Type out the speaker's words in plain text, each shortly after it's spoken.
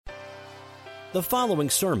The following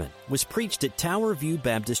sermon was preached at Tower View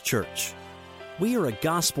Baptist Church. We are a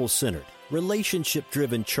gospel-centered,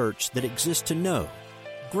 relationship-driven church that exists to know,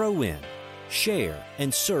 grow in, share,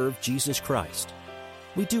 and serve Jesus Christ.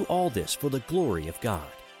 We do all this for the glory of God.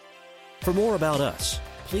 For more about us,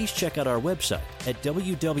 please check out our website at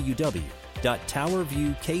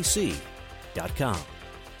www.towerviewkc.com.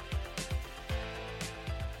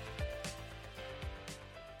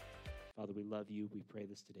 Father, we love you. We pray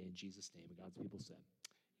this today in Jesus' name. And God's people said,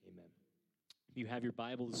 amen. If you have your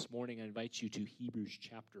Bible this morning, I invite you to Hebrews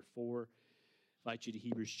chapter 4. And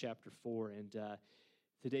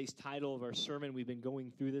today's title of our sermon, we've been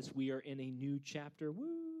going through this. We are in a new chapter. Woo!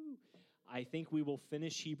 I think we will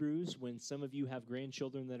finish Hebrews when some of you have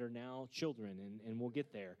grandchildren that are now children, and we'll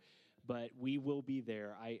get there. But we will be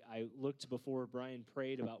there. I looked before Brian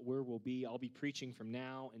prayed about where we'll be. I'll be preaching from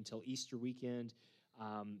now until Easter weekend.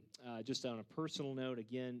 Just on a personal note,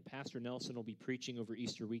 again, Pastor Nelson will be preaching over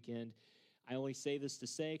Easter weekend. I only say this to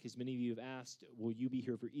say, because many of you have asked, will you be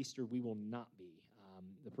here for Easter? We will not be.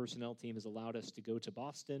 The personnel team has allowed us to go to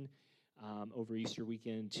Boston over Easter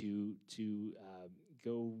weekend to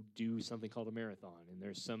go do something called a marathon, and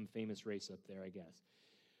there's some famous race up there, I guess.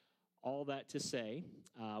 All that to say,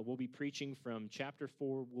 we'll be preaching from chapter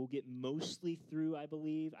 4. We'll get mostly through, I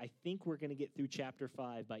believe. I think we're going to get through chapter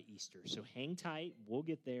 5 by Easter. So hang tight. We'll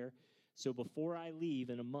get there. So before I leave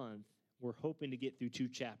in a month, we're hoping to get through 2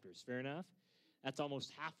 chapters. Fair enough? That's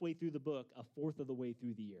almost halfway through the book, a fourth of the way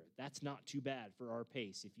through the year. That's not too bad for our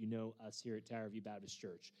pace, if you know us here at Tower View Baptist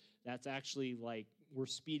Church. That's actually like we're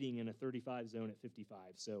speeding in a 35 zone at 55,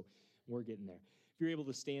 so we're getting there. If you're able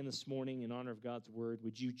to stand this morning in honor of God's word,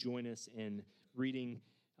 would you join us in reading,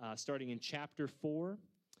 starting in chapter 4,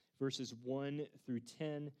 verses 1 through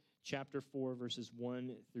 10, chapter 4, verses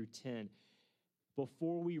 1 through 10.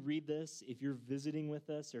 Before we read this, if you're visiting with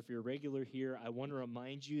us or if you're a regular here, I want to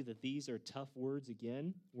remind you that these are tough words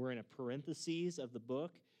again. We're in a parentheses of the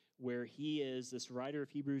book where this writer of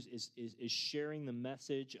Hebrews is sharing the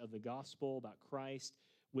message of the gospel about Christ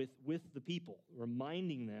with the people,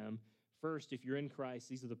 reminding them, first, if you're in Christ,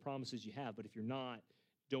 these are the promises you have, but if you're not,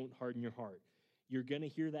 don't harden your heart. You're going to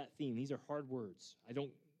hear that theme. These are hard words.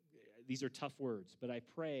 These are tough words, but I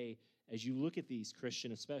pray as you look at these,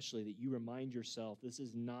 Christian especially, that you remind yourself, this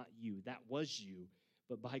is not you. That was you,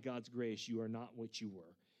 but by God's grace, you are not what you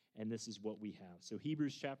were, and this is what we have. So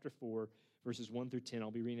Hebrews chapter 4, verses 1 through 10,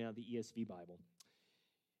 I'll be reading out of the ESV Bible.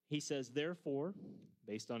 He says, therefore,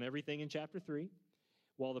 based on everything in chapter 3,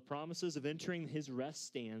 while the promises of entering his rest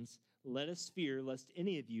stands, let us fear lest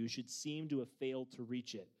any of you should seem to have failed to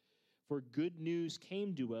reach it. For good news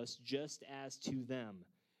came to us just as to them.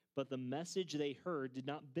 But the message they heard did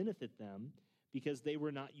not benefit them because they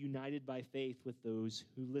were not united by faith with those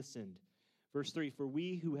who listened. Verse 3, for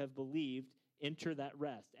we who have believed enter that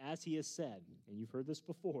rest, as he has said, and you've heard this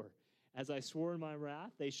before, as I swore in my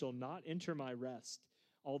wrath, they shall not enter my rest,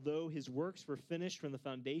 although his works were finished from the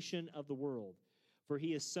foundation of the world. For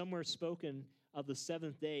he has somewhere spoken of the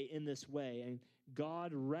seventh day in this way, and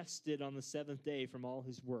God rested on the seventh day from all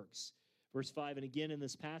his works. Verse 5, and again in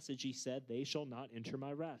this passage he said, they shall not enter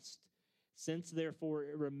my rest. Since therefore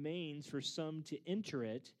it remains for some to enter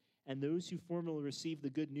it, and those who formerly received the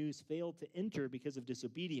good news failed to enter because of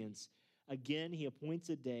disobedience, again he appoints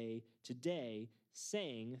a day today,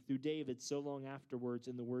 saying through David so long afterwards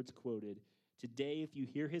in the words quoted, today if you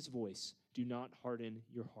hear his voice, do not harden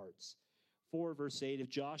your hearts. 4 verse 8, if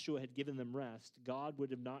Joshua had given them rest, God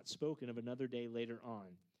would have not spoken of another day later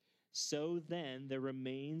on. So then there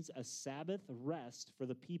remains a Sabbath rest for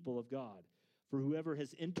the people of God. For whoever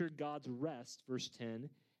has entered God's rest, verse 10,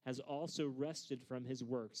 has also rested from his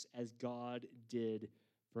works as God did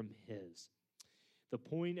from his. The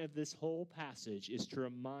point of this whole passage is to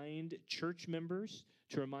remind church members,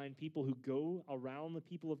 to remind people who go around the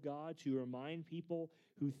people of God, to remind people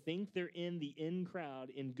who think they're in the in crowd,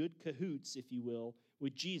 in good cahoots, if you will,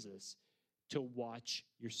 with Jesus, to watch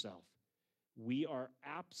yourself. We are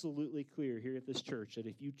absolutely clear here at this church that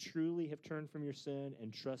if you truly have turned from your sin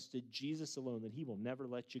and trusted Jesus alone, that he will never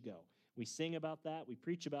let you go. We sing about that, we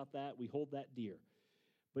preach about that, we hold that dear.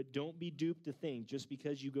 But don't be duped to think just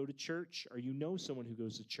because you go to church or you know someone who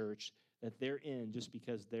goes to church that they're in just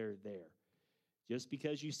because they're there. Just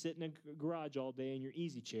because you sit in a garage all day in your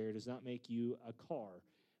easy chair does not make you a car.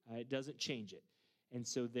 It doesn't change it. And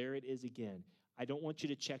so there it is again. I don't want you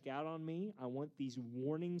to check out on me. I want these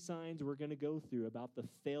warning signs we're going to go through about the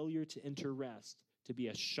failure to enter rest to be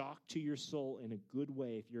a shock to your soul in a good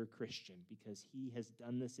way if you're a Christian, because he has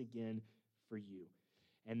done this again for you.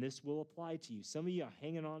 And this will apply to you. Some of you are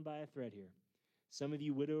hanging on by a thread here. Some of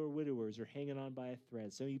you widow or widowers are hanging on by a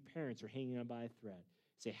thread. Some of you parents are hanging on by a thread.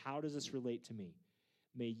 Say, how does this relate to me?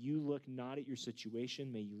 May you look not at your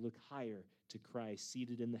situation. May you look higher to Christ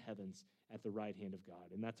seated in the heavens at the right hand of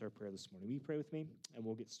God. And that's our prayer this morning. Will you pray with me? And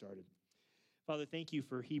we'll get started. Father, thank you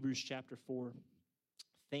for Hebrews chapter 4.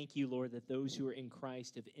 Thank you, Lord, that those who are in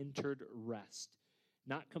Christ have entered rest.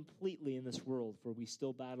 Not completely in this world, for we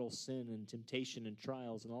still battle sin and temptation and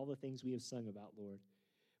trials and all the things we have sung about, Lord.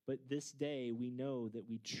 But this day we know that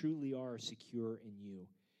we truly are secure in you,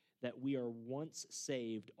 that we are once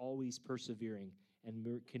saved, always persevering, and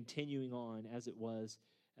we're continuing on as it was,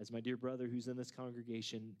 as my dear brother who's in this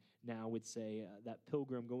congregation now would say, that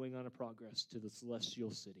pilgrim going on a progress to the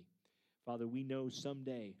celestial city. Father, we know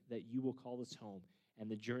someday that you will call us home, and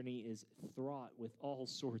the journey is fraught with all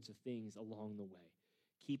sorts of things along the way.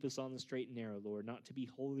 Keep us on the straight and narrow, Lord, not to be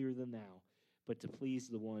holier than thou, but to please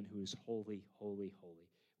the one who is holy, holy, holy.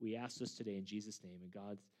 We ask this today in Jesus' name, and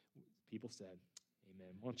God's people said,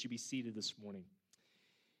 amen. Why don't you be seated this morning?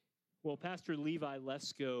 Well, Pastor Levi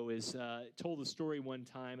Lesko is told a story one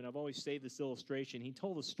time, and I've always saved this illustration. He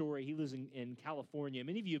told a story. He lives in California.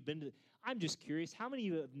 Many of you have been to, I'm just curious, how many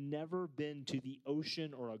of you have never been to the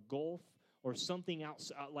ocean or a gulf or something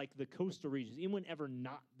else like the coastal regions? Anyone ever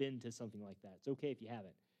not been to something like that? It's okay if you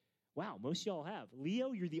haven't. Wow, most of y'all have.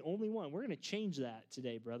 Leo, you're the only one. We're going to change that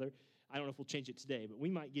today, brother. I don't know if we'll change it today, but we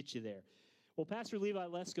might get you there. Well, Pastor Levi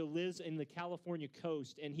Lesko lives in the California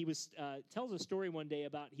coast, and he tells a story one day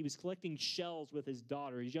about he was collecting shells with his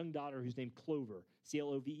daughter, his young daughter, who's named Clover,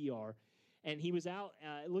 Clover, and he was out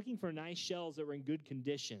looking for nice shells that were in good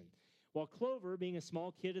condition. While Clover, being a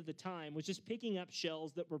small kid at the time, was just picking up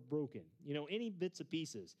shells that were broken, any bits of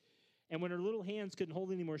pieces. And when her little hands couldn't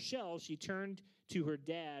hold any more shells, she turned to her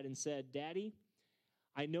dad and said, "Daddy,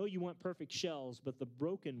 I know you want perfect shells, but the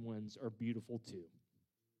broken ones are beautiful too."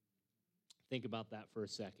 Think about that for a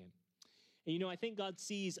second. And I think God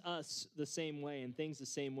sees us the same way and things the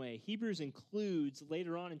same way. Hebrews includes,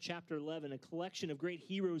 later on in chapter 11, a collection of great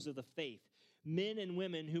heroes of the faith, men and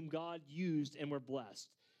women whom God used and were blessed.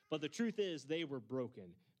 But the truth is, they were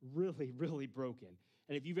broken, really, really broken.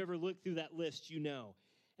 And if you've ever looked through that list, you know.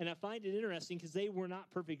 And I find it interesting because they were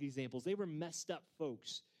not perfect examples. They were messed up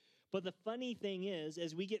folks. But the funny thing is,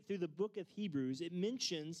 as we get through the book of Hebrews, it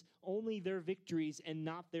mentions only their victories and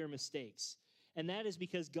not their mistakes. And that is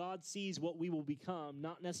because God sees what we will become,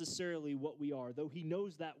 not necessarily what we are, though he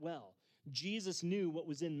knows that well. Jesus knew what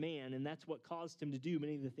was in man, and that's what caused him to do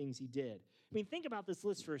many of the things he did. I mean, think about this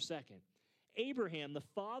list for a second. Abraham, the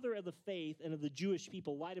father of the faith and of the Jewish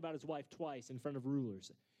people, lied about his wife twice in front of rulers.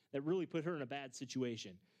 That really put her in a bad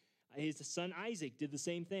situation. His son Isaac did the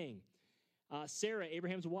same thing. Sarah,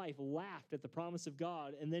 Abraham's wife, laughed at the promise of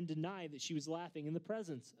God and then denied that she was laughing in the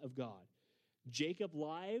presence of God. Jacob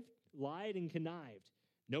lied and connived.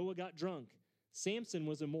 Noah got drunk. Samson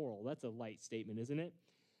was immoral. That's a light statement, isn't it?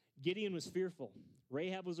 Gideon was fearful.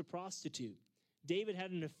 Rahab was a prostitute. David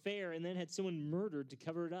had an affair and then had someone murdered to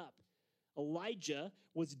cover it up. Elijah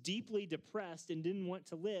was deeply depressed and didn't want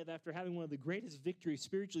to live after having one of the greatest victories,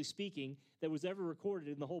 spiritually speaking, that was ever recorded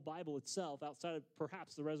in the whole Bible itself, outside of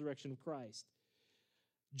perhaps the resurrection of Christ.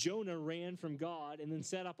 Jonah ran from God and then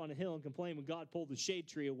sat up on a hill and complained when God pulled the shade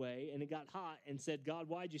tree away, and it got hot and said, "God,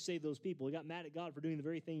 why'd you save those people?" He got mad at God for doing the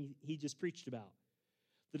very thing he just preached about.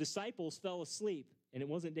 The disciples fell asleep, and it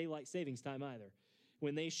wasn't daylight savings time either,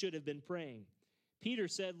 when they should have been praying. Peter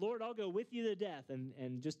said, "Lord, I'll go with you to death."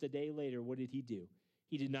 And just a day later, what did he do?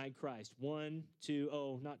 He denied Christ 1,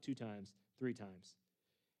 2, not 2 times, 3 times.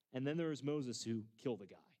 And then there was Moses who killed a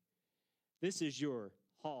guy. This is your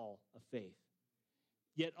hall of faith.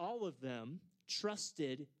 Yet all of them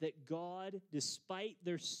trusted that God, despite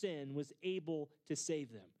their sin, was able to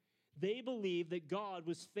save them. They believed that God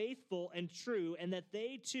was faithful and true, and that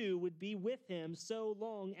they too would be with him so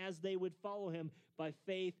long as they would follow him by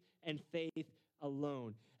faith and faith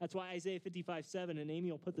alone. That's why Isaiah 55:7, and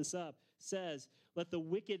Amy will put this up, says, "Let the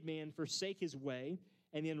wicked man forsake his way,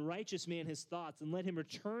 and the unrighteous man his thoughts, and let him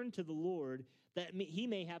return to the Lord, that he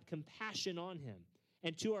may have compassion on him,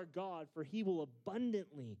 and to our God, for he will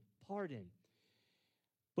abundantly pardon."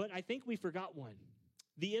 But I think we forgot one.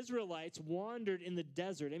 The Israelites wandered in the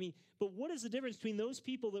desert. But what is the difference between those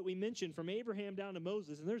people that we mentioned, from Abraham down to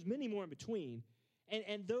Moses, and there's many more in between,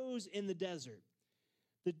 and those in the desert?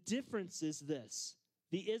 The difference is this.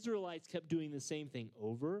 The Israelites kept doing the same thing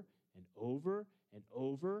over and over and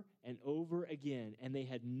over and over again, and they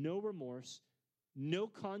had no remorse, No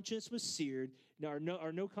conscience was seared, or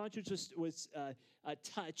no conscience was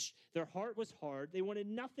touched. Their heart was hard. They wanted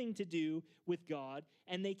nothing to do with God,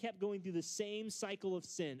 and they kept going through the same cycle of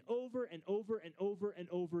sin over and over and over and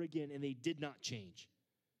over again, and they did not change.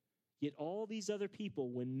 Yet all these other people,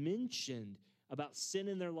 when mentioned about sin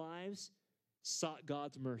in their lives, sought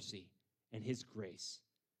God's mercy and his grace.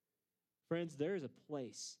 Friends, there is a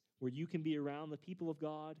place where you can be around the people of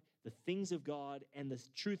God, the things of God, and the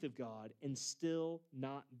truth of God, and still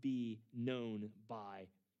not be known by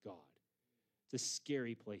God. It's a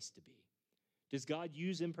scary place to be. Does God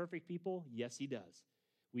use imperfect people? Yes, he does.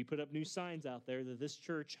 We put up new signs out there that this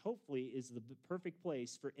church, hopefully, is the perfect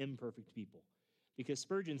place for imperfect people. Because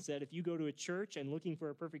Spurgeon said, if you go to a church and looking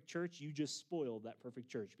for a perfect church, you just spoiled that perfect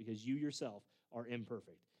church because you yourself are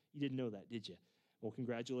imperfect. You didn't know that, did you? Well,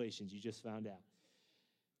 congratulations, you just found out.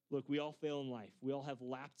 Look, we all fail in life. We all have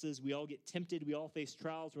lapses. We all get tempted. We all face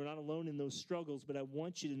trials. We're not alone in those struggles, but I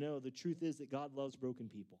want you to know the truth is that God loves broken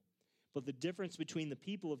people. But the difference between the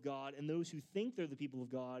people of God and those who think they're the people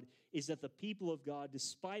of God is that the people of God,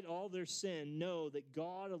 despite all their sin, know that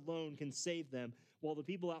God alone can save them, while the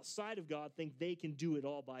people outside of God think they can do it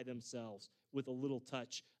all by themselves with a little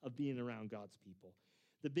touch of being around God's people.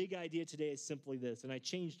 The big idea today is simply this, and I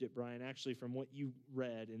changed it, Brian, actually from what you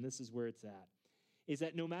read, and this is where it's at, is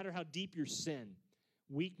that no matter how deep your sin,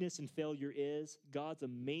 weakness, and failure is, God's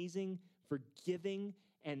amazing, forgiving,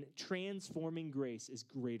 and transforming grace is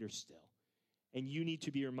greater still. And you need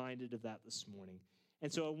to be reminded of that this morning.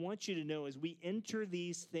 And so I want you to know as we enter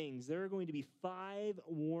these things, there are going to be 5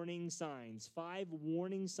 warning signs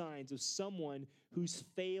of someone who's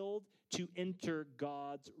failed to enter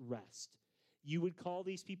God's rest. You would call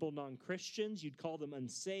these people non-Christians. You'd call them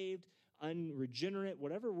unsaved, unregenerate,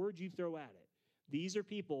 whatever word you throw at it. These are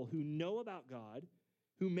people who know about God,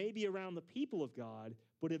 who may be around the people of God,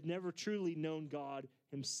 but have never truly known God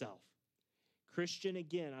himself. Christian,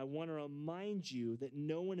 again, I want to remind you that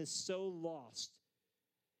no one is so lost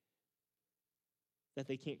that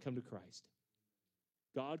they can't come to Christ.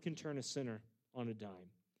 God can turn a sinner on a dime.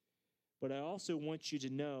 But I also want you to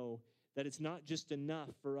know that it's not just enough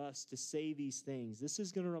for us to say these things. This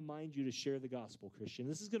is going to remind you to share the gospel, Christian.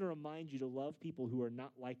 This is going to remind you to love people who are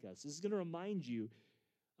not like us. This is going to remind you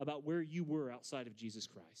about where you were outside of Jesus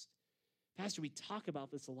Christ. Pastor, we talk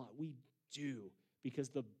about this a lot. We do, because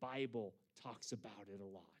the Bible talks about it a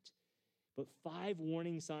lot. But 5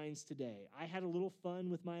 warning signs today. I had a little fun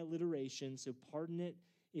with my alliteration, so pardon it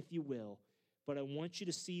if you will. But I want you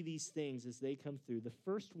to see these things as they come through. The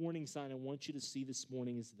first warning sign I want you to see this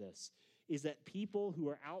morning is this, is that people who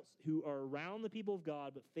are around the people of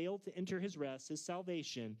God but fail to enter his rest, his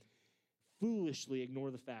salvation, foolishly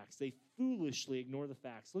ignore the facts. They foolishly ignore the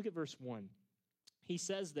facts. Look at verse 1. He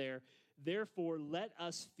says there, therefore let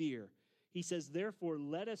us fear. He says, therefore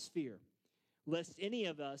let us fear, lest any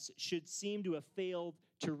of us should seem to have failed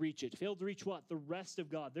to reach it. Failed to reach what? The rest of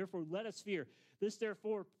God. Therefore let us fear. This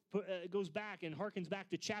therefore goes back and harkens back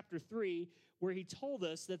to chapter 3, where he told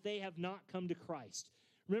us that they have not come to Christ.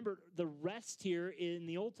 Remember, the rest here in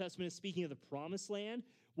the Old Testament is speaking of the promised land,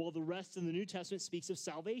 while the rest in the New Testament speaks of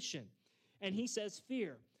salvation. And he says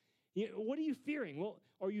fear. What are you fearing? Well,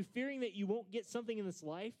 are you fearing that you won't get something in this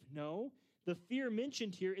life? No. The fear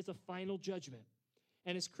mentioned here is a final judgment.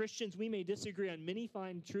 And as Christians, we may disagree on many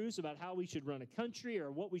fine truths about how we should run a country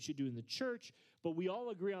or what we should do in the church, but we all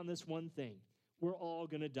agree on this one thing. We're all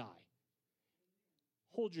going to die.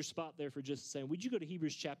 Hold your spot there for just a second. Would you go to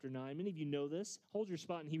Hebrews chapter 9? Many of you know this. Hold your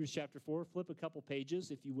spot in Hebrews chapter 4. Flip a couple pages,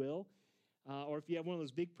 if you will. Or if you have one of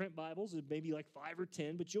those big print Bibles, it may be like 5 or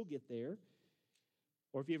 10, but you'll get there.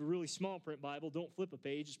 Or if you have a really small print Bible, don't flip a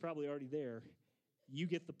page. It's probably already there. You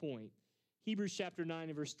get the point. Hebrews chapter 9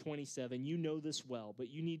 and verse 27. You know this well, but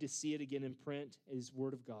you need to see it again in print as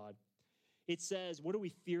Word of God. It says, what are we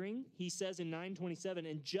fearing? He says in 9:27,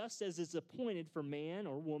 and just as it's appointed for man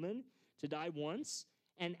or woman to die once,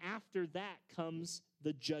 and after that comes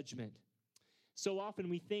the judgment. So often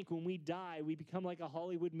we think when we die, we become like a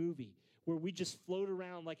Hollywood movie where we just float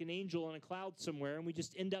around like an angel on a cloud somewhere and we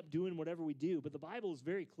just end up doing whatever we do. But the Bible is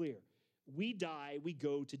very clear. We die, we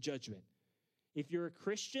go to judgment. If you're a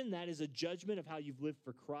Christian, that is a judgment of how you've lived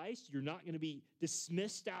for Christ. You're not going to be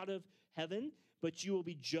dismissed out of heaven, but you will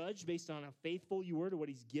be judged based on how faithful you were to what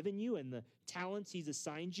he's given you and the talents he's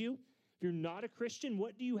assigned you. If you're not a Christian,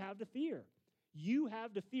 what do you have to fear? You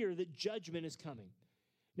have to fear that judgment is coming.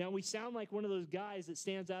 Now, we sound like one of those guys that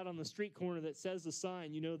stands out on the street corner that says the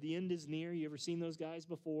sign, the end is near. You ever seen those guys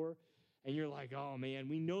before? And you're like, oh, man,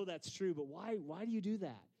 we know that's true, but why do you do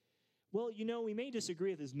that? Well, we may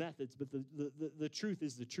disagree with his methods, but the truth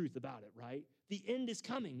is the truth about it, right? The end is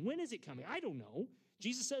coming. When is it coming? I don't know.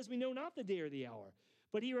 Jesus says we know not the day or the hour.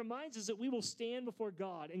 But he reminds us that we will stand before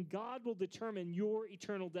God, and God will determine your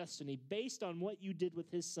eternal destiny based on what you did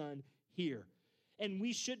with his son here. And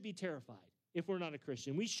we should be terrified if we're not a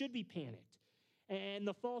Christian. We should be panicked. And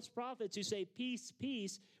the false prophets who say, peace,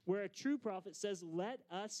 peace, where a true prophet says, let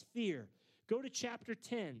us fear. Go to chapter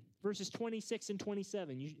 10, verses 26 and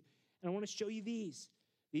 27. And I want to show you these.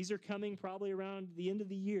 These are coming probably around the end of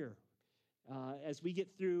the year as we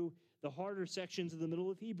get through the harder sections of the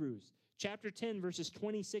middle of Hebrews. Chapter 10, verses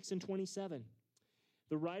 26 and 27.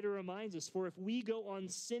 The writer reminds us, for if we go on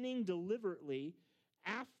sinning deliberately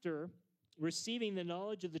after receiving the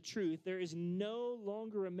knowledge of the truth, there is no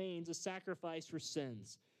longer remains a sacrifice for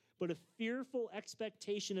sins, but a fearful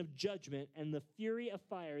expectation of judgment and the fury of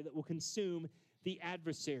fire that will consume the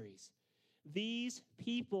adversaries. These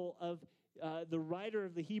people of the writer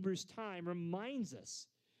of the Hebrews time reminds us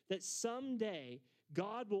that someday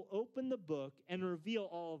God will open the book and reveal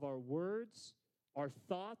all of our words, our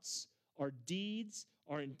thoughts, our deeds,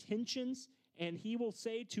 our intentions, and he will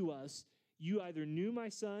say to us, you either knew my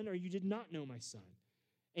son or you did not know my son.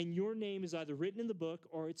 And your name is either written in the book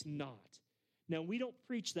or it's not. Now, we don't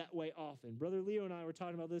preach that way often. Brother Leo and I were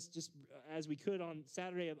talking about this just as we could on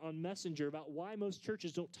Saturday on Messenger about why most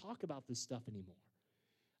churches don't talk about this stuff anymore.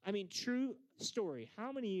 I mean, true story.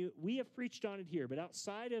 How many of you, we have preached on it here, but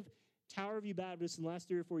outside of Tower View Baptist in the last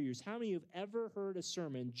 3 or 4 years, how many of you have ever heard a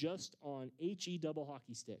sermon just on HE double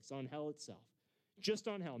hockey sticks, on hell itself? Just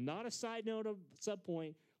on hell. Not a side note of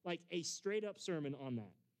subpoint, like a straight-up sermon on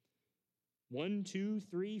that. 1, 2,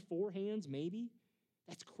 3, 4 hands, maybe?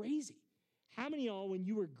 That's crazy. How many of y'all, when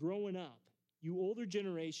you were growing up, you older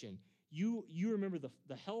generation, you remember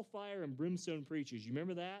the hellfire and brimstone preachers? You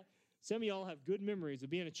remember that? Some of y'all have good memories of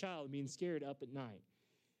being a child and being scared up at night.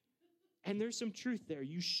 And there's some truth there.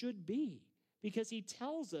 You should be. Because he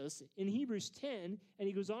tells us in Hebrews 10, and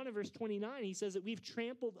he goes on in verse 29, he says that we've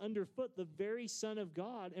trampled underfoot the very Son of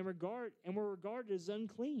God and we're regarded as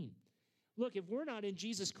unclean. Look, if we're not in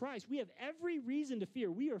Jesus Christ, we have every reason to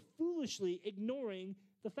fear. We are foolishly ignoring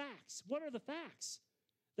the facts. What are the facts?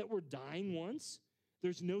 That we're dying once.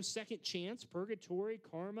 There's no second chance, purgatory,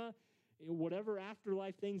 karma, whatever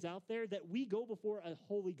afterlife things out there, that we go before a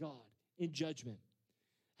holy God in judgment.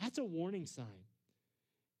 That's a warning sign.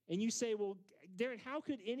 And you say, well, Darren, how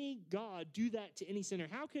could any God do that to any sinner?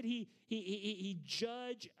 How could he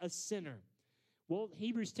judge a sinner? Well,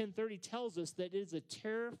 Hebrews 10:30 tells us that it is a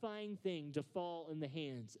terrifying thing to fall in the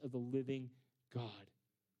hands of the living God.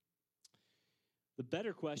 The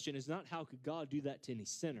better question is not how could God do that to any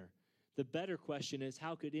sinner. The better question is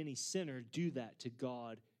how could any sinner do that to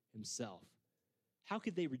God himself? How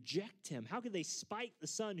could they reject him? How could they spite the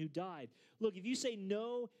Son who died? Look, if you say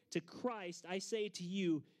no to Christ, I say to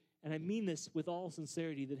you, and I mean this with all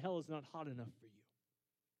sincerity, that hell is not hot enough for you.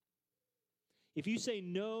 If you say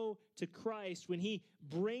no to Christ when he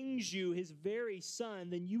brings you his very Son,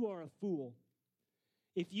 then you are a fool.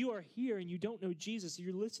 If you are here and you don't know Jesus, if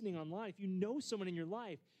you're listening online, if you know someone in your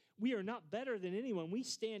life, we are not better than anyone. We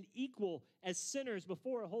stand equal as sinners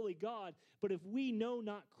before a holy God. But if we know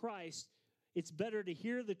not Christ, it's better to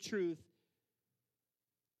hear the truth.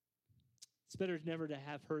 It's better never to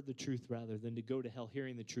have heard the truth, rather, than to go to hell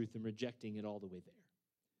hearing the truth and rejecting it all the way there.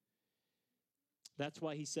 That's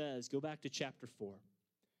why he says, go back to chapter 4.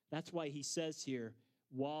 That's why he says here,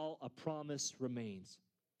 while a promise remains.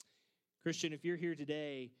 Christian, if you're here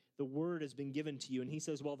today, the word has been given to you, and he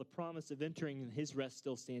says, while the promise of entering his rest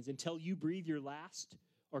still stands, until you breathe your last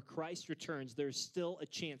or Christ returns, there's still a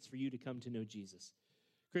chance for you to come to know Jesus.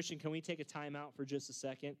 Christian, can we take a time out for just a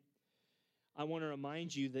second? I want to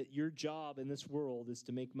remind you that your job in this world is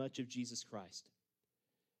to make much of Jesus Christ,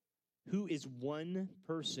 who is one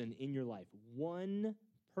person in your life, one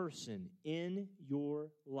person in your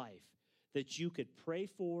life that you could pray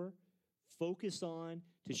for, focus on,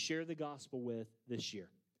 to share the gospel with this year.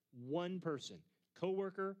 One person,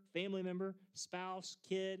 coworker, family member, spouse,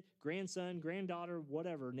 kid, grandson, granddaughter,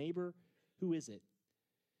 whatever, neighbor. Who is it?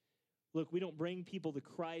 Look, we don't bring people to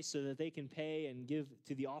Christ so that they can pay and give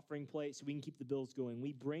to the offering plate so we can keep the bills going.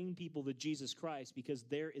 We bring people to Jesus Christ because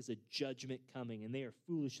there is a judgment coming, and they are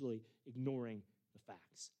foolishly ignoring the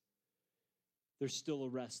facts. There's still a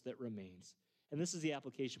rest that remains. And this is the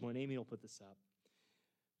application point. Amy will put this up.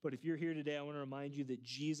 But if you're here today, I want to remind you that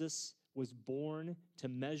Jesus was born to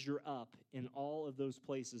measure up in all of those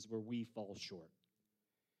places where we fall short.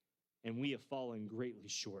 And we have fallen greatly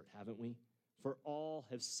short, haven't we? For all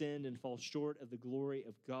have sinned and fall short of the glory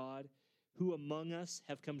of God. Who among us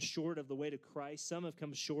have come short of the way to Christ? Some have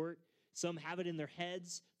come short Some have it in their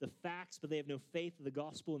heads, the facts, but they have no faith of the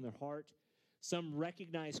gospel in their heart. Some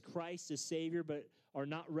recognize Christ as Savior, but are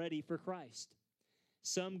not ready for Christ.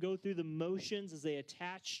 Some go through the motions as they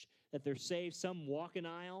attach that they're saved. Some walk an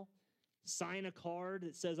aisle, sign a card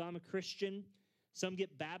that says, I'm a Christian. Some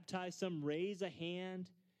get baptized. Some raise a hand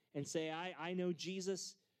and say, I know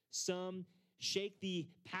Jesus. Some shake the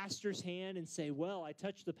pastor's hand and say, well, I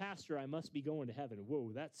touched the pastor. I must be going to heaven.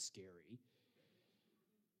 Whoa, that's scary.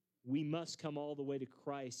 We must come all the way to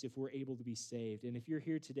Christ if we're able to be saved. And if you're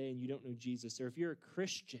here today and you don't know Jesus, or if you're a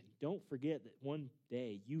Christian, don't forget that one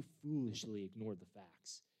day you foolishly ignored the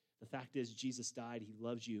facts. The fact is, Jesus died, he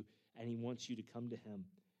loves you, and he wants you to come to him.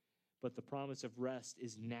 But the promise of rest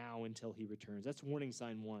is now until he returns. That's warning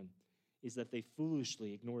sign 1, is that they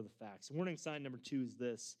foolishly ignore the facts. Warning sign number 2 is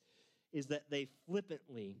this, is that they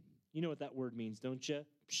flippantly, you know what that word means, don't you?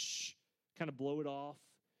 Psh, kind of blow it off.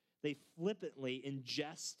 They flippantly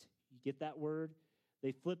ingest, you get that word?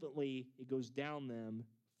 They flippantly, it goes down them,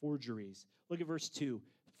 forgeries. Look at verse 2,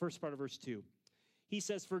 the first part of verse 2. He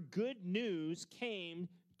says, for good news came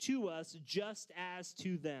to us just as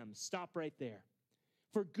to them. Stop right there.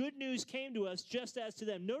 For good news came to us just as to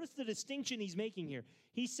them. Notice the distinction he's making here.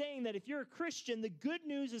 He's saying that if you're a Christian, the good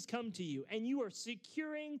news has come to you, and you are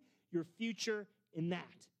securing your future in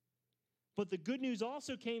that. But the good news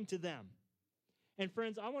also came to them. And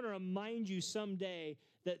friends, I want to remind you someday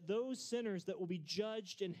that those sinners that will be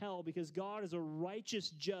judged in hell because God is a righteous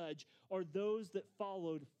judge are those that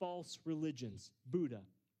followed false religions. Buddha,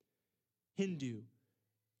 Hindu,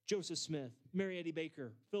 Joseph Smith, Mary Eddy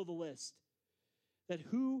Baker, fill the list. That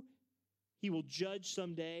who he will judge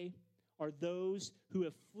someday are those who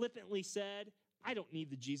have flippantly said, I don't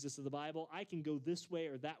need the Jesus of the Bible. I can go this way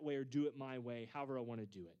or that way or do it my way, however I want to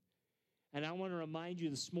do it. And I want to remind you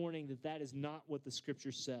this morning that that is not what the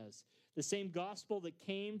Scripture says. The same gospel that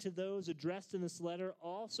came to those addressed in this letter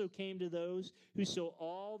also came to those who saw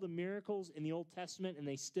all the miracles in the Old Testament, and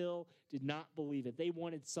they still did not believe it. They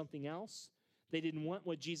wanted something else. They didn't want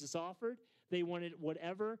what Jesus offered. They wanted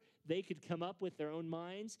whatever they could come up with their own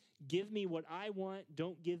minds. Give me what I want.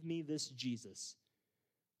 Don't give me this Jesus.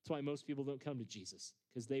 That's why most people don't come to Jesus,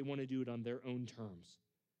 because they want to do it on their own terms.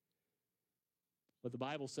 But the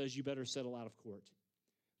Bible says you better settle out of court.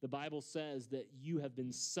 The Bible says that you have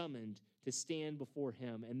been summoned to stand before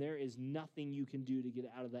him, and there is nothing you can do to get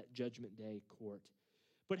out of that judgment day court.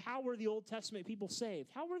 But how were the Old Testament people saved?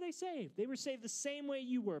 How were they saved? They were saved the same way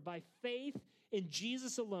you were, by faith in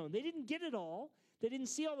Jesus alone. They didn't get it all. They didn't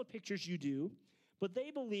see all the pictures you do, but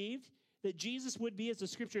they believed that Jesus would be, as the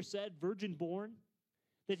Scripture said, virgin born,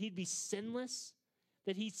 that he'd be sinless,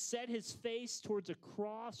 that he set his face towards a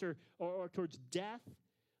cross or towards death,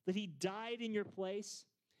 that he died in your place,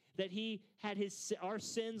 that he had our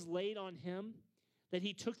sins laid on him, that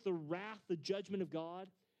he took the wrath, the judgment of God,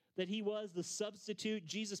 that he was the substitute.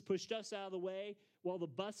 Jesus pushed us out of the way while the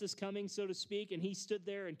bus is coming, so to speak, and he stood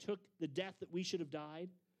there and took the death that we should have died,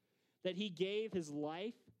 that he gave his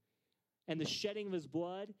life and the shedding of his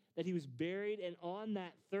blood, that he was buried, and on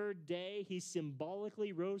that third day, he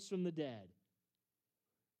symbolically rose from the dead.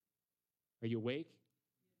 Are you awake?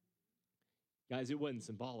 Guys, it wasn't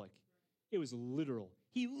symbolic. It was literal.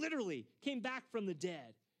 He literally came back from the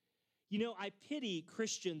dead. You know, I pity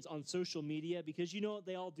Christians on social media because you know what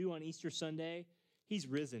they all do on Easter Sunday? He's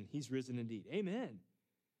risen. He's risen indeed. Amen.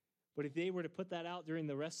 But if they were to put that out during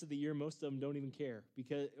the rest of the year, most of them don't even care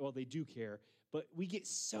because, well, they do care. But we get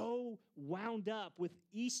so wound up with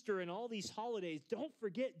Easter and all these holidays. Don't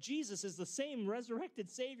forget, Jesus is the same resurrected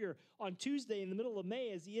Savior on Tuesday in the middle of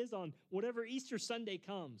May as he is on whatever Easter Sunday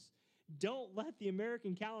comes. Don't let the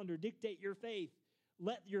American calendar dictate your faith.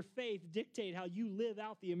 Let your faith dictate how you live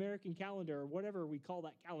out the American calendar, or whatever we call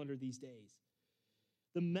that calendar these days.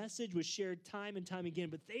 The message was shared time and time again,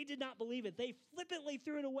 but they did not believe it. They flippantly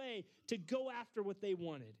threw it away to go after what they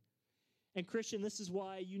wanted. And Christian, this is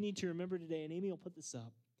why you need to remember today, and Amy will put this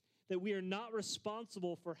up, that we are not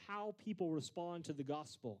responsible for how people respond to the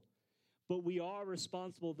gospel, but we are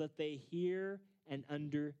responsible that they hear and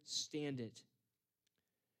understand it.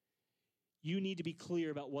 You need to be clear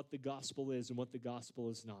about what the gospel is and what the gospel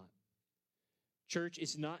is not. Church,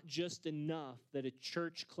 it's not just enough that a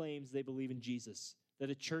church claims they believe in Jesus, that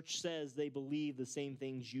a church says they believe the same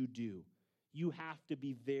things you do. You have to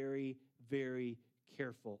be very, very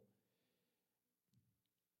careful.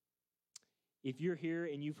 If you're here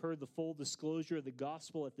and you've heard the full disclosure of the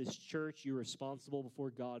gospel at this church, you're responsible before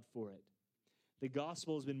God for it. The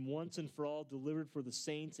gospel has been once and for all delivered for the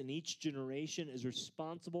saints, and each generation is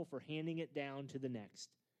responsible for handing it down to the next.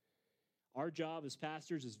 Our job as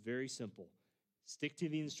pastors is very simple. Stick to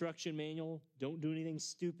the instruction manual. Don't do anything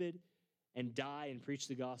stupid. and die and preach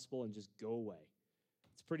the gospel and just go away.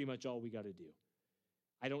 It's pretty much all we got to do.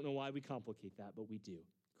 I don't know why we complicate that, but we do.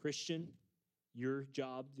 Christian, your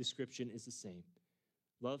job description is the same.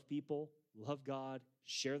 Love people, love God,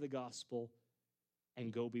 share the gospel,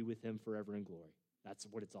 and go be with him forever in glory. That's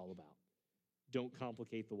what it's all about. Don't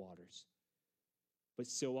complicate the waters. But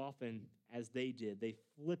so often, as they did, they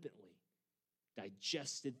flippantly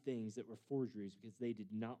digested things that were forgeries because they did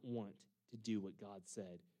not want to do what God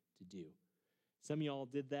said to do. Some of y'all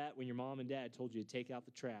did that when your mom and dad told you to take out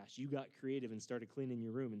the trash. You got creative and started cleaning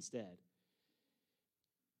your room instead.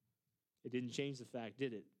 It didn't change the fact,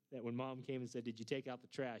 did it? That when mom came and said, did you take out the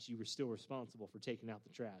trash? You were still responsible for taking out the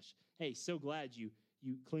trash. Hey, so glad you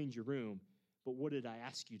cleaned your room, but what did I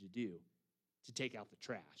ask you to do? To take out the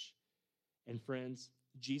trash. And friends,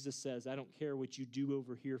 Jesus says, I don't care what you do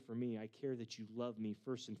over here for me. I care that you love me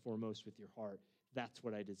first and foremost with your heart. That's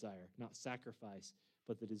what I desire. Not sacrifice,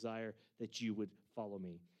 but the desire that you would follow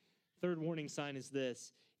me. Third warning sign is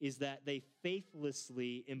this, is that they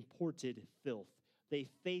faithlessly imported filth. They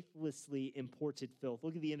faithlessly imported filth.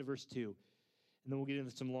 Look at the end of verse 2. And then we'll get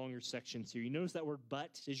into some longer sections here. You notice that word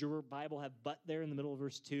but? Does your Bible have but there in the middle of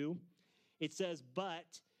verse 2? It says,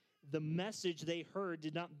 but the message they heard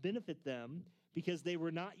did not benefit them because they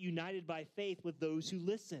were not united by faith with those who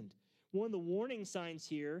listened. One of the warning signs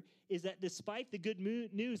here is that despite the good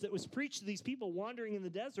news that was preached to these people wandering in the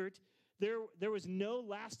desert, there was no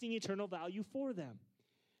lasting eternal value for them.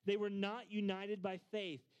 They were not united by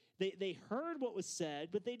faith. They heard what was said,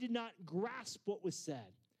 but they did not grasp what was said.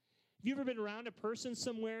 Have you ever been around a person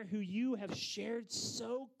somewhere who you have shared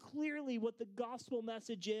so clearly what the gospel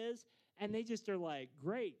message is, and they just are like,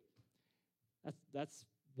 great, that's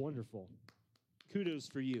wonderful. Kudos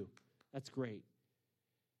for you. That's great.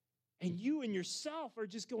 And you and yourself are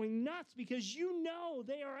just going nuts because you know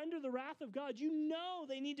they are under the wrath of God. You know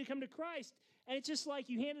they need to come to Christ. And it's just like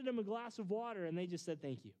you handed them a glass of water and they just said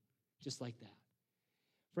thank you. Just like that.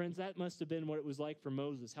 Friends, that must have been what it was like for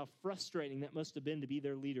Moses. How frustrating that must have been to be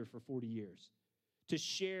their leader for 40 years. To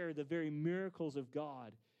share the very miracles of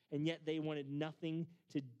God, and yet they wanted nothing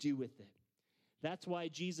to do with it. That's why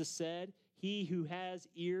Jesus said, he who has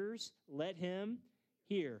ears, let him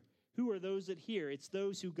hear. Who are those that hear? It's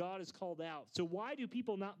those who God has called out. So why do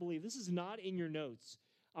people not believe? This is not in your notes.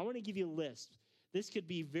 I want to give you a list. This could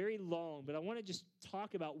be very long, but I want to just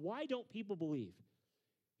talk about why don't people believe?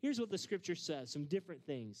 Here's what the scripture says, some different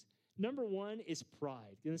things. Number one is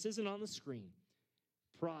pride. And this isn't on the screen.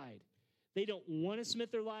 Pride. They don't want to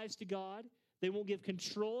submit their lives to God. They won't give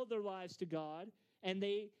control of their lives to God. And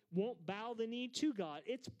they won't bow the knee to God.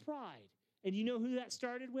 It's pride. And you know who that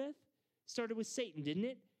started with? Started with Satan, didn't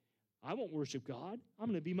it? I won't worship God. I'm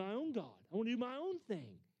going to be my own God. I want to do my own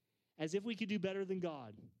thing. As if we could do better than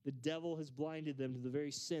God. The devil has blinded them to the very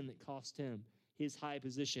sin that cost him his high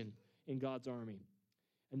position in God's army.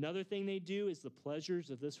 Another thing they do is the pleasures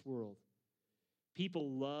of this world.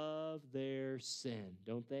 People love their sin,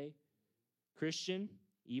 don't they? Christian,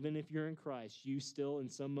 even if you're in Christ, you still in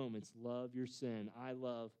some moments love your sin. I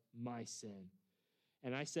love my sin.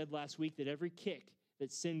 And I said last week that every kick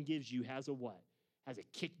that sin gives you has a what? Has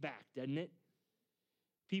a kickback, doesn't it?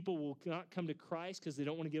 People will not come to Christ because they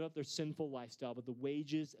don't want to give up their sinful lifestyle, but the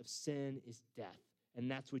wages of sin is death, and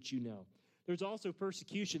that's what you know. There's also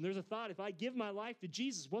persecution. There's a thought, if I give my life to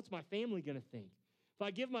Jesus, what's my family going to think? If I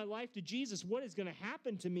give my life to Jesus, what is going to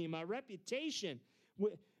happen to me, my reputation?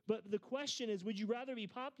 But the question is, would you rather be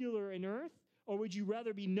popular in earth, or would you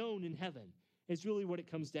rather be known in heaven? It's really what it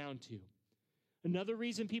comes down to. Another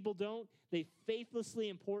reason people don't, they faithlessly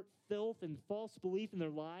import filth and false belief in their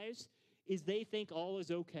lives, is they think all is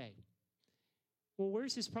okay. Well,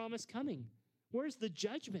 where's his promise coming? Where's the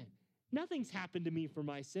judgment? Nothing's happened to me for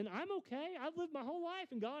my sin. I'm okay. I've lived my whole life,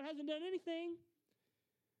 and God hasn't done anything.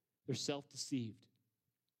 They're self-deceived.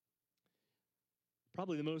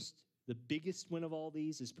 Probably the biggest one of all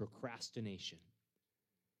these is procrastination.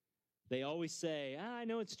 They always say, I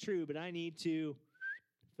know it's true, but I need to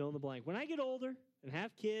fill in the blank. When I get older and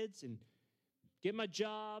have kids and get my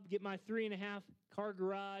job, get my 3.5-car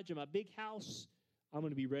garage and my big house, I'm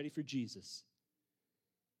going to be ready for Jesus.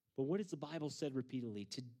 But what has the Bible said repeatedly?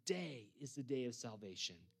 Today is the day of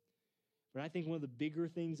salvation. But I think one of the bigger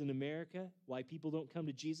things in America, why people don't come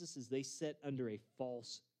to Jesus, is they sit under a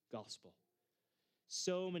false gospel.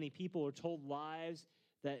 So many people are told lies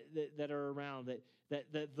that are around,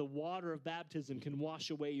 that the water of baptism can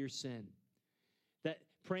wash away your sin. That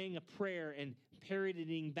praying a prayer and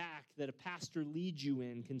parroting back that a pastor leads you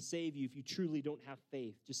in can save you if you truly don't have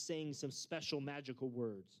faith, just saying some special magical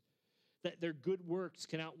words. That their good works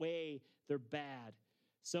can outweigh their bad.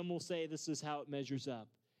 Some will say this is how it measures up.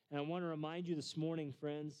 And I want to remind you this morning,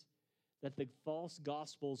 friends, that the false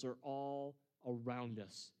gospels are all around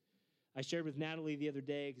us. I shared with Natalie the other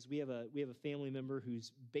day because we have a family member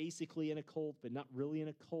who's basically in a cult, but not really in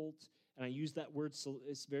a cult. And I use that word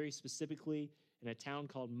very specifically in a town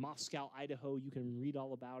called Moscow, Idaho. You can read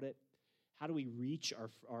all about it. How do we reach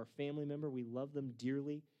our family member? We love them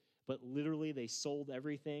dearly, but literally they sold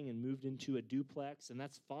everything and moved into a duplex, and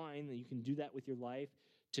that's fine. You can do that with your life,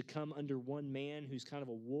 to come under one man who's kind of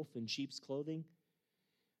a wolf in sheep's clothing.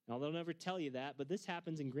 Now, they'll never tell you that, but this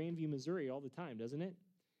happens in Grandview, Missouri all the time, doesn't it?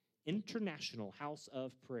 International House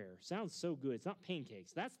of Prayer. Sounds so good. It's not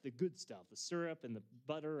pancakes. That's the good stuff, the syrup and the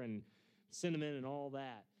butter and cinnamon and all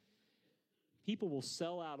that. People will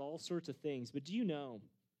sell out all sorts of things, but do you know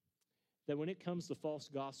that when it comes to false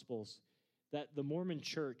gospels, that the Mormon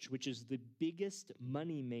Church, which is the biggest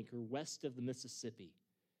money maker west of the Mississippi,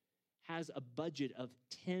 has a budget of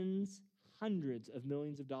tens, hundreds of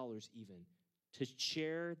millions of dollars even to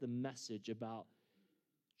share the message about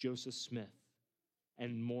Joseph Smith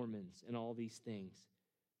and Mormons and all these things.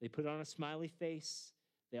 They put on a smiley face.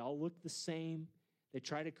 They all look the same. They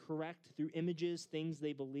try to correct through images things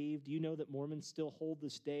they believe. Do you know that Mormons still hold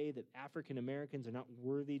this day that African Americans are not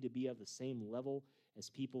worthy to be of the same level as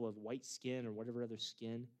people of white skin or whatever other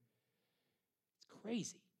skin? It's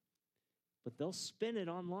crazy. But they'll spin it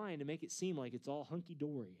online to make it seem like it's all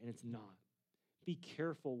hunky-dory, and it's not. Be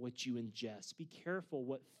careful what you ingest. Be careful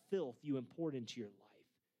what filth you import into your life.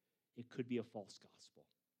 It could be a false gospel.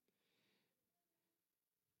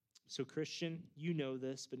 So Christian, you know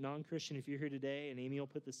this, but non-Christian, if you're here today, and Amy will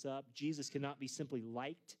put this up, Jesus cannot be simply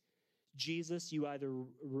liked. Jesus, you either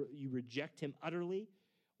you reject him utterly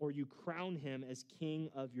or you crown him as king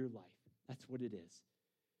of your life. That's what it is.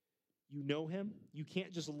 You know him. You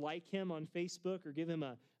can't just like him on Facebook or give him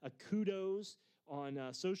a kudos on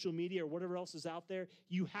social media or whatever else is out there.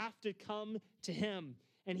 You have to come to him.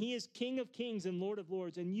 And he is King of Kings and Lord of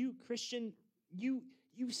Lords. And you, Christian, you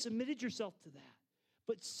submitted yourself to that.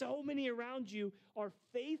 But so many around you are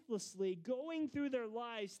faithlessly going through their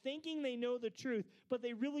lives thinking they know the truth, but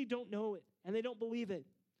they really don't know it and they don't believe it.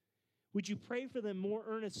 Would you pray for them more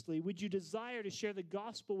earnestly? Would you desire to share the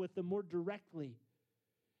gospel with them more directly?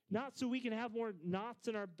 Not so we can have more knots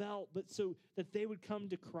in our belt, but so that they would come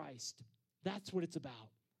to Christ. That's what it's about.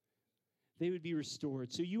 They would be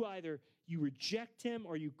restored. So you either you reject him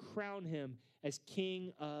or you crown him as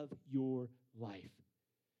king of your life.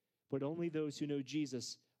 But only those who know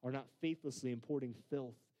Jesus are not faithlessly importing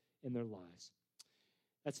filth in their lives.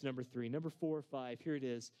 That's number 3. Number 4 or 5, here it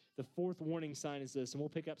is. The fourth warning sign is this, and we'll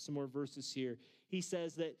pick up some more verses here. He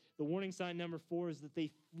says that the warning sign number 4 is that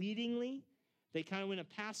they fleetingly, they kind of in a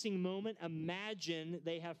passing moment, imagine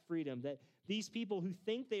they have freedom. That these people who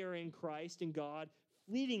think they are in Christ and God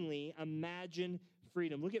fleetingly imagine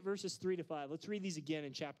freedom. Look at verses 3 to 5. Let's read these again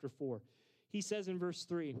in chapter 4. He says in verse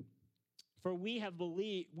 3, "For we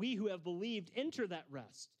who have believed enter that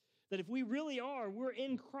rest." That if we really are, we're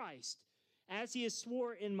in Christ. "As he has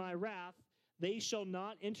swore in my wrath, they shall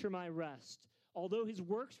not enter my rest. Although his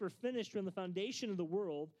works were finished from the foundation of the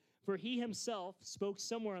world, for he himself spoke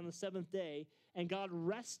somewhere on the seventh day, and God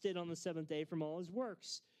rested on the seventh day from all his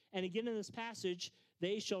works." And again in this passage,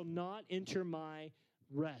 "They shall not enter my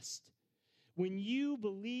rest." When you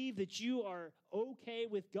believe that you are okay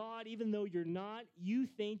with God, even though you're not, you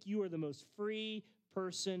think you are the most free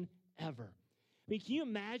person ever. I mean, can you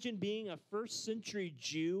imagine being a first century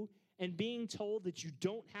Jew and being told that you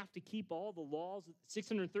don't have to keep all the laws,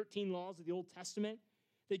 613 laws of the Old Testament,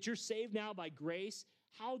 that you're saved now by grace?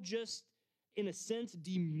 How just, in a sense,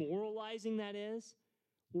 demoralizing that is?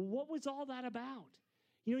 Well, what was all that about?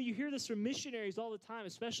 You know, you hear this from missionaries all the time,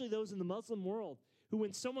 especially those in the Muslim world, who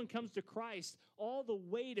when someone comes to Christ, all the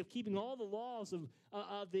weight of keeping all the laws of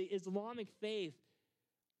the Islamic faith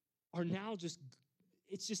are now just,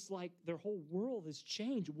 it's just like their whole world has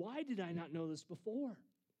changed. Why did I not know this before?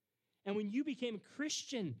 And when you became a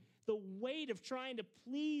Christian, the weight of trying to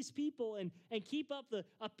please people and keep up the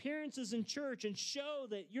appearances in church and show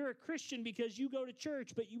that you're a Christian because you go to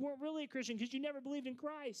church, but you weren't really a Christian because you never believed in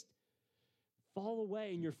Christ, fall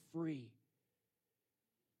away and you're free.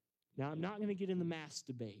 Now, I'm not going to get in the mask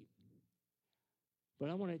debate, but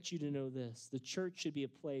I want you to know this. The church should be a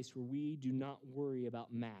place where we do not worry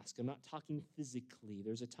about masks. I'm not talking physically.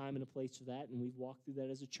 There's a time and a place for that, and we've walked through that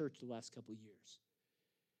as a church the last couple of years.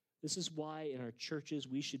 This is why in our churches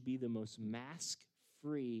we should be the most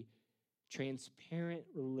mask-free, transparent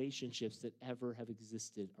relationships that ever have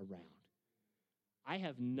existed around. I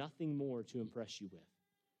have nothing more to impress you with.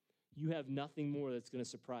 You have nothing more that's going to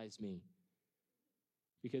surprise me.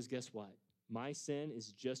 Because guess what? My sin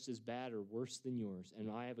is just as bad or worse than yours,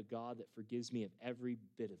 and I have a God that forgives me of every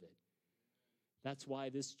bit of it. That's why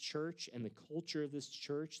this church and the culture of this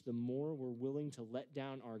church, the more we're willing to let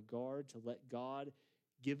down our guard, to let God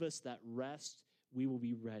give us that rest, we will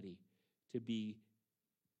be ready to be,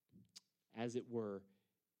 as it were,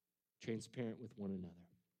 transparent with one another.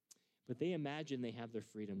 But they imagine they have their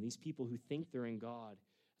freedom. These people who think they're in God.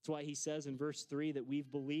 That's why he says in verse 3 that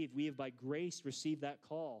we've believed, we have by grace received that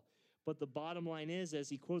call. But the bottom line is, as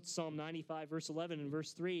he quotes Psalm 95, verse 11 and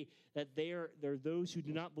verse 3, that they're those who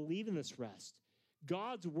do not believe in this rest.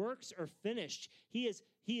 God's works are finished. He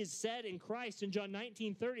has said in Christ in John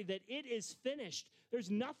 19:30 that it is finished. There's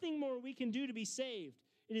nothing more we can do to be saved.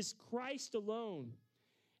 It is Christ alone.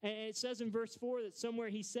 And it says in verse 4 that somewhere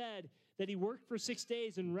he said that he worked for 6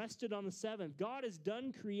 days and rested on the seventh. God is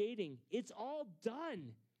done creating. It's all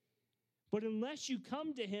done. But unless you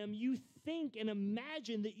come to him, you think and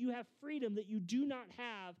imagine that you have freedom that you do not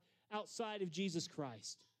have outside of Jesus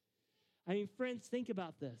Christ. I mean, friends, think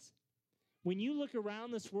about this. When you look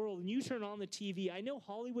around this world and you turn on the TV, I know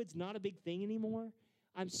Hollywood's not a big thing anymore.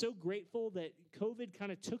 I'm so grateful that COVID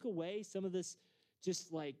kind of took away some of this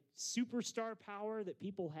just like superstar power that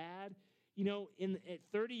people had. You know,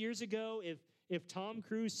 30 years ago, if Tom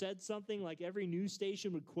Cruise said something, like every news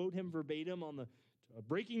station would quote him verbatim on the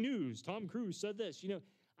breaking news, Tom Cruise said this. You know,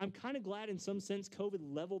 I'm kind of glad in some sense COVID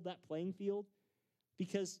leveled that playing field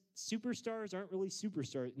because superstars aren't really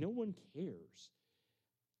superstars. No one cares.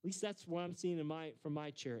 At least that's what I'm seeing from my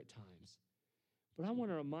chair at times. But I want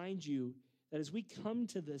to remind you that as we come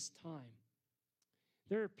to this time,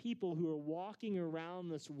 there are people who are walking around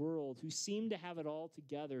this world who seem to have it all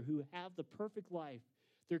together, who have the perfect life.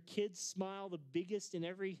 Their kids smile the biggest in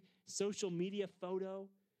every social media photo.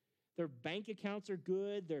 Their bank accounts are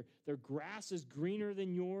good. Their grass is greener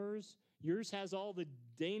than yours. Yours has all the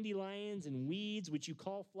dandelions and weeds, which you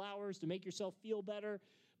call flowers to make yourself feel better.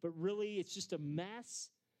 But really, it's just a mess.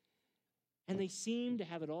 And they seem to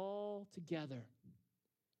have it all together.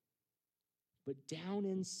 But down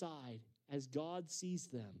inside, as God sees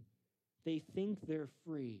them, they think they're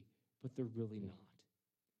free, but they're really not.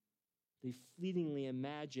 They fleetingly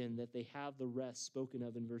imagine that they have the rest spoken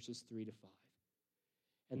of in verses 3 to 5.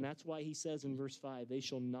 And that's why he says in verse 5, they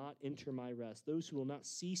shall not enter my rest. Those who will not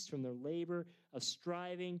cease from their labor of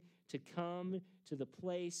striving to come to the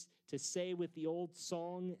place to say with the old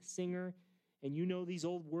song singer, and you know these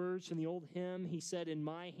old words from the old hymn, he said, in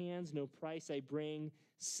my hands no price I bring,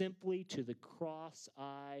 simply to the cross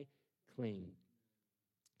I cling.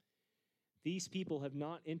 These people have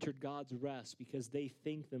not entered God's rest because they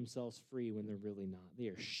think themselves free when they're really not. They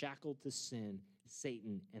are shackled to sin,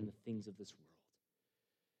 Satan, and the things of this world.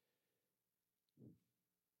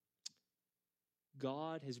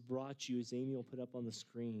 God has brought you, as Amy will put up on the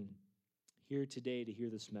screen, here today to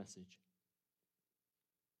hear this message.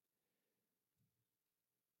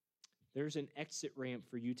 There's an exit ramp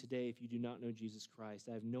for you today if you do not know Jesus Christ.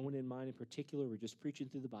 I have no one in mind in particular. We're just preaching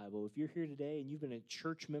through the Bible. If you're here today and you've been a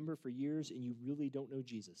church member for years and you really don't know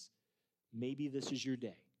Jesus, maybe this is your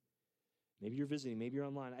day. Maybe you're visiting. Maybe you're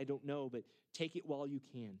online. I don't know, but take it while you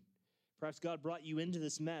can. Perhaps God brought you into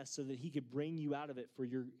this mess so that he could bring you out of it for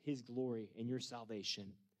his glory and your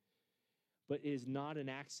salvation. But it is not an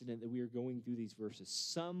accident that we are going through these verses.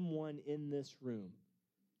 Someone in this room,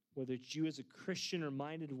 whether it's you as a Christian or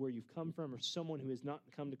minded to where you've come from or someone who has not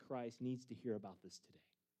come to Christ, needs to hear about this today.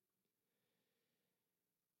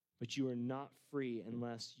 But you are not free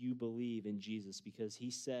unless you believe in Jesus, because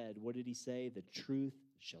he said, what did he say? The truth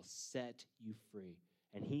shall set you free.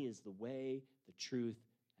 And he is the way, the truth,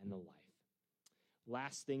 and the life.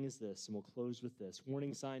 Last thing is this, and we'll close with this.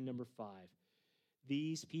 Warning sign number 5.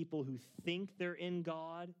 These people who think they're in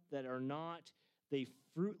God that are not, they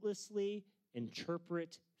fruitlessly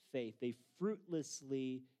interpret faith. They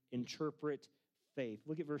fruitlessly interpret faith.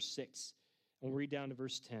 Look at verse 6, and we'll read down to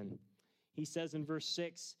verse 10. He says in verse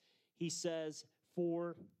 6, he says,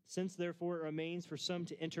 since therefore it remains for some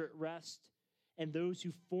to enter at rest, and those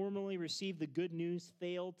who formerly received the good news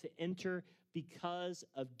failed to enter because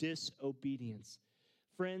of disobedience.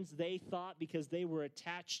 Friends, they thought because they were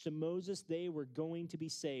attached to Moses, they were going to be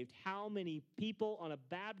saved. How many people on a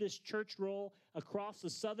Baptist church roll across the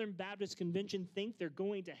Southern Baptist Convention think they're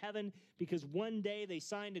going to heaven because one day they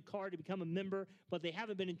signed a card to become a member, but they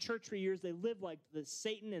haven't been in church for years. They live like the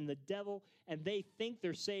Satan and the devil, and they think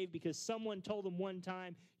they're saved because someone told them one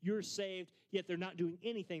time, you're saved, yet they're not doing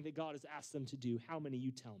anything that God has asked them to do. How many,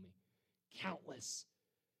 you tell me? Countless.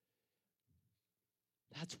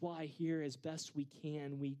 That's why here, as best we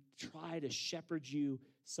can, we try to shepherd you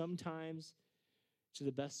sometimes to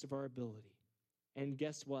the best of our ability. And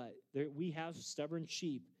guess what? We have stubborn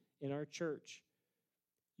sheep in our church.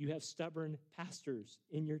 You have stubborn pastors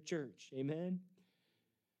in your church. Amen?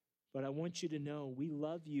 But I want you to know we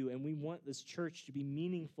love you, and we want this church to be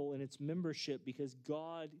meaningful in its membership, because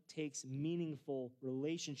God takes meaningful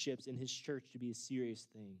relationships in his church to be a serious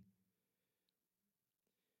thing.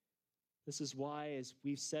 This is why, as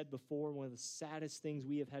we've said before, one of the saddest things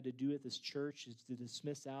we have had to do at this church is to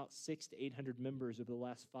dismiss out 600 to 800 members over the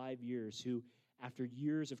last 5 years who, after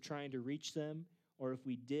years of trying to reach them, or if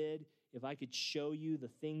we did, if I could show you the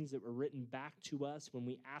things that were written back to us when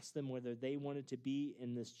we asked them whether they wanted to be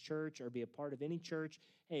in this church or be a part of any church.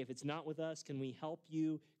 Hey, if it's not with us, can we help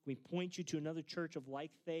you? Can we point you to another church of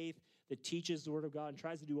like faith that teaches the Word of God and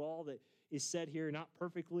tries to do all that is said here, not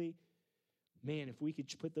perfectly? Man, if we could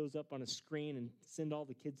put those up on a screen and send all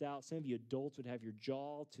the kids out, some of you adults would have your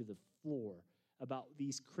jaw to the floor about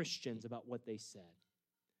these Christians, about what they said.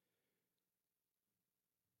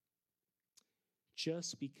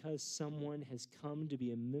 Just because someone has come to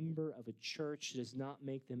be a member of a church does not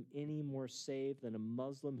make them any more saved than a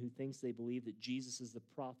Muslim who thinks they believe that Jesus is the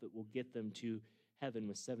prophet will get them to heaven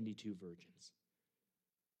with 72 virgins.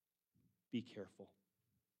 Be careful.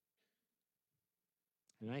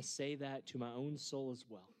 And I say that to my own soul as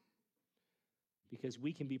well, because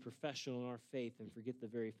we can be professional in our faith and forget the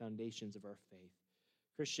very foundations of our faith.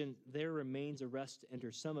 Christian, there remains a rest to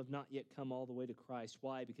enter. Some have not yet come all the way to Christ.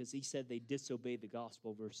 Why? Because he said they disobeyed the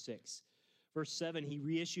gospel, verse 6. Verse 7, he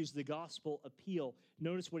reissues the gospel appeal.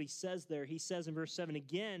 Notice what he says there. He says in verse 7,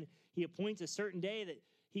 again, he appoints a certain day that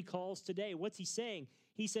he calls today. What's he saying?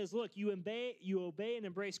 He says, look, you obey and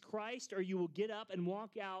embrace Christ, or you will get up and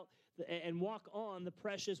walk out and walk on the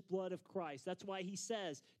precious blood of Christ. That's why he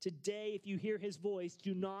says, today, if you hear his voice,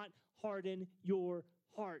 do not harden your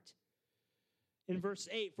heart. In verse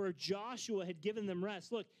 8, for Joshua had given them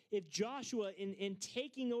rest. Look, if Joshua, in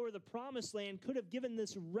taking over the promised land, could have given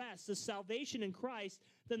this rest, this salvation in Christ,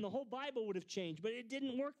 then the whole Bible would have changed. But it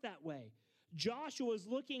didn't work that way. Joshua was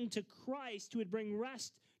looking to Christ who would bring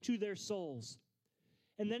rest to their souls.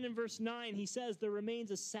 And then in verse 9, he says, there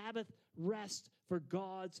remains a Sabbath rest for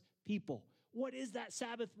God's people. What is that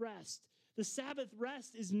Sabbath rest? The Sabbath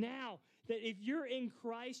rest is now, that if you're in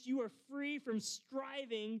Christ, you are free from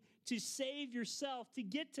striving to save yourself to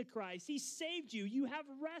get to Christ. He saved you. You have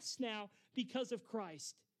rest now because of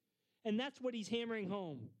Christ. And that's what he's hammering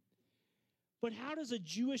home. But how does a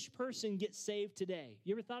Jewish person get saved today?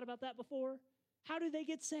 You ever thought about that before? How do they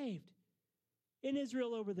get saved? In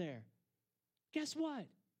Israel over there. Guess what?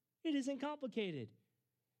 It isn't complicated.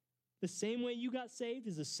 The same way you got saved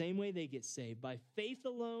is the same way they get saved. By faith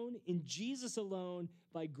alone, in Jesus alone,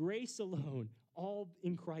 by grace alone, all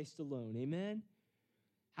in Christ alone. Amen?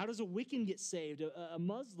 How does a Wiccan get saved? A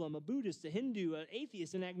Muslim, a Buddhist, a Hindu, an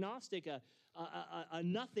atheist, an agnostic, a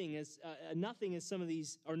nothing, as some of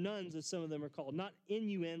these, or nuns as some of them are called. Not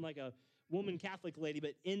N-U-N, like a woman Catholic lady,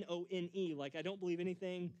 but N-O-N-E, like I don't believe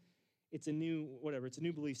anything. It's a new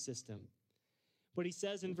belief system. But he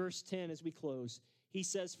says in verse 10 as we close, he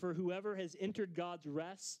says, for whoever has entered God's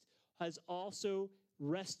rest has also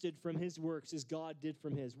rested from his works as God did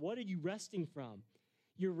from his. What are you resting from?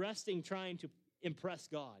 You're resting trying to impress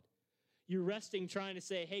God. You're resting trying to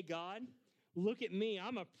say, hey, God, look at me.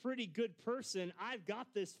 I'm a pretty good person. I've got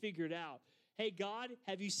this figured out. Hey, God,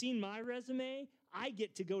 have you seen my resume? I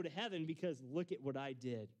get to go to heaven because look at what I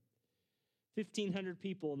did. 1,500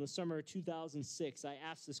 people in the summer of 2006, I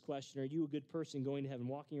asked this question, are you a good person going to heaven,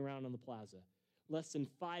 walking around on the plaza? Less than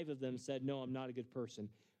 5 of them said, no, I'm not a good person.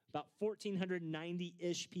 About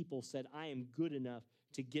 1,490-ish people said, I am good enough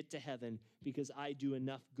to get to heaven because I do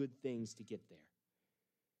enough good things to get there.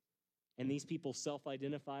 And these people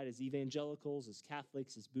self-identified as evangelicals, as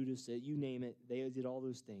Catholics, as Buddhists, you name it. They did all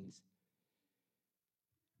those things.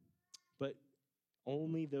 But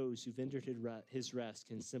only those who've entered his rest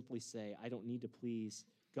can simply say, I don't need to please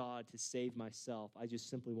God to save myself. I just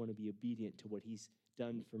simply want to be obedient to what he's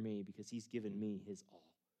done for me because he's given me his all.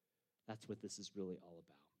 That's what this is really all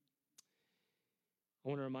about. I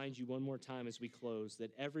want to remind you one more time as we close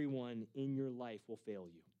that everyone in your life will fail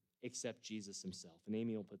you except Jesus himself. And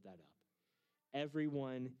Amy will put that up.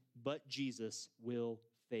 Everyone but Jesus will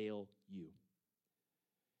fail you.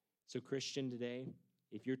 So Christian, today,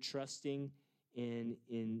 if you're trusting in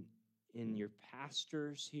your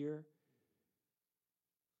pastors here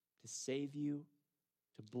to save you,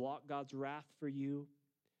 to block God's wrath for you,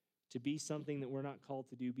 to be something that we're not called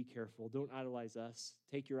to do, be careful. Don't idolize us.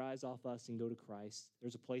 Take your eyes off us and go to Christ.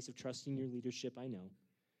 There's a place of trusting your leadership, I know.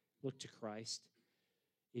 Look to Christ.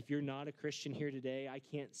 If you're not a Christian here today, I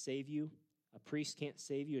can't save you. A priest can't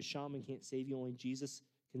save you. A shaman can't save you. Only Jesus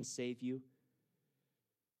can save you.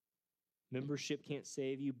 Membership can't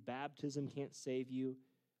save you. Baptism can't save you.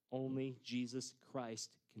 Only Jesus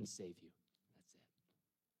Christ can save you. That's it.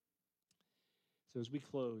 So as we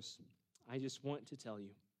close, I just want to tell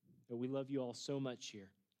you that we love you all so much here.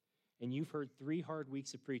 And you've heard 3 hard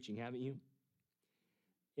weeks of preaching, haven't you?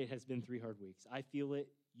 It has been 3 hard weeks. I feel it.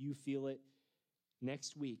 You feel it.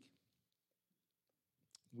 Next week,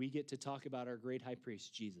 we get to talk about our great high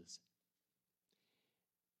priest, Jesus.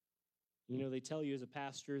 You know, they tell you as a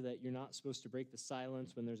pastor that you're not supposed to break the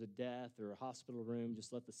silence when there's a death or a hospital room.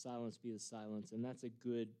 Just let the silence be the silence, and that's a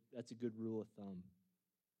good rule of thumb.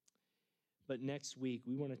 But next week,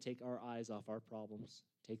 we want to take our eyes off our problems,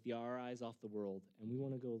 take our eyes off the world, and we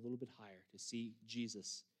want to go a little bit higher to see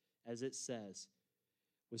Jesus, as it says,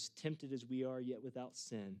 was tempted as we are, yet without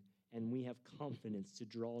sin, and we have confidence to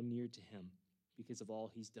draw near to him because of all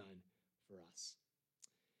he's done for us.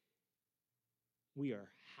 We are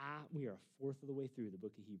a fourth of the way through the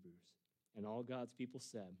book of Hebrews, and all God's people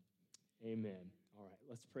said, amen. All right,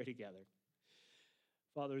 let's pray together.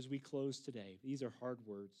 Father, as we close today, these are hard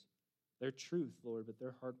words. They're truth, Lord, but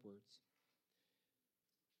they're hard words.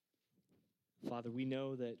 Father, we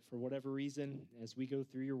know that for whatever reason, as we go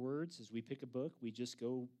through your words, as we pick a book, we just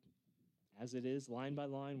go as it is, line by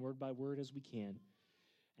line, word by word as we can.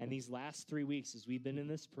 And these last 3 weeks, as we've been in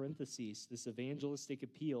this parenthesis, this evangelistic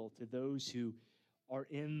appeal to those who are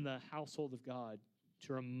in the household of God,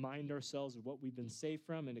 to remind ourselves of what we've been saved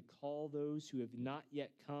from and to call those who have not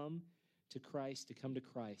yet come to Christ to come to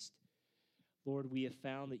Christ. Lord, we have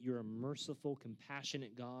found that you're a merciful,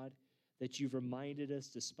 compassionate God, that you've reminded us,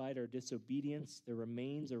 despite our disobedience, there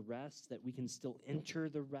remains a rest, that we can still enter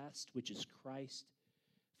the rest, which is Christ.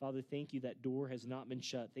 Father, thank you that door has not been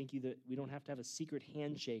shut. Thank you that we don't have to have a secret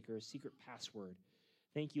handshake or a secret password.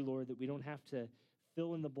 Thank you, Lord, that we don't have to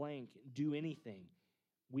fill in the blank, do anything.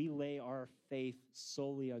 We lay our faith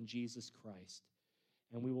solely on Jesus Christ,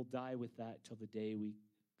 and we will die with that till the day we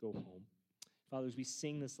go home. Father, as we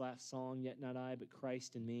sing this last song, Yet Not I, but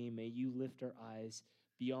Christ in Me, may you lift our eyes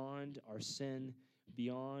beyond our sin,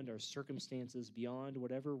 beyond our circumstances, beyond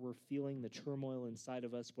whatever we're feeling, the turmoil inside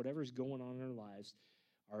of us, whatever's going on in our lives,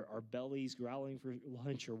 our bellies growling for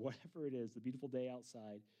lunch or whatever it is, the beautiful day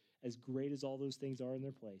outside, as great as all those things are in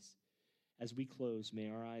their place. As we close, may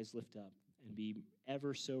our eyes lift up and be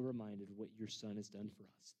ever so reminded of what your Son has done for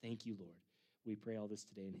us. Thank you, Lord. We pray all this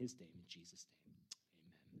today in his name, in Jesus' name.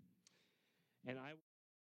 Amen. And I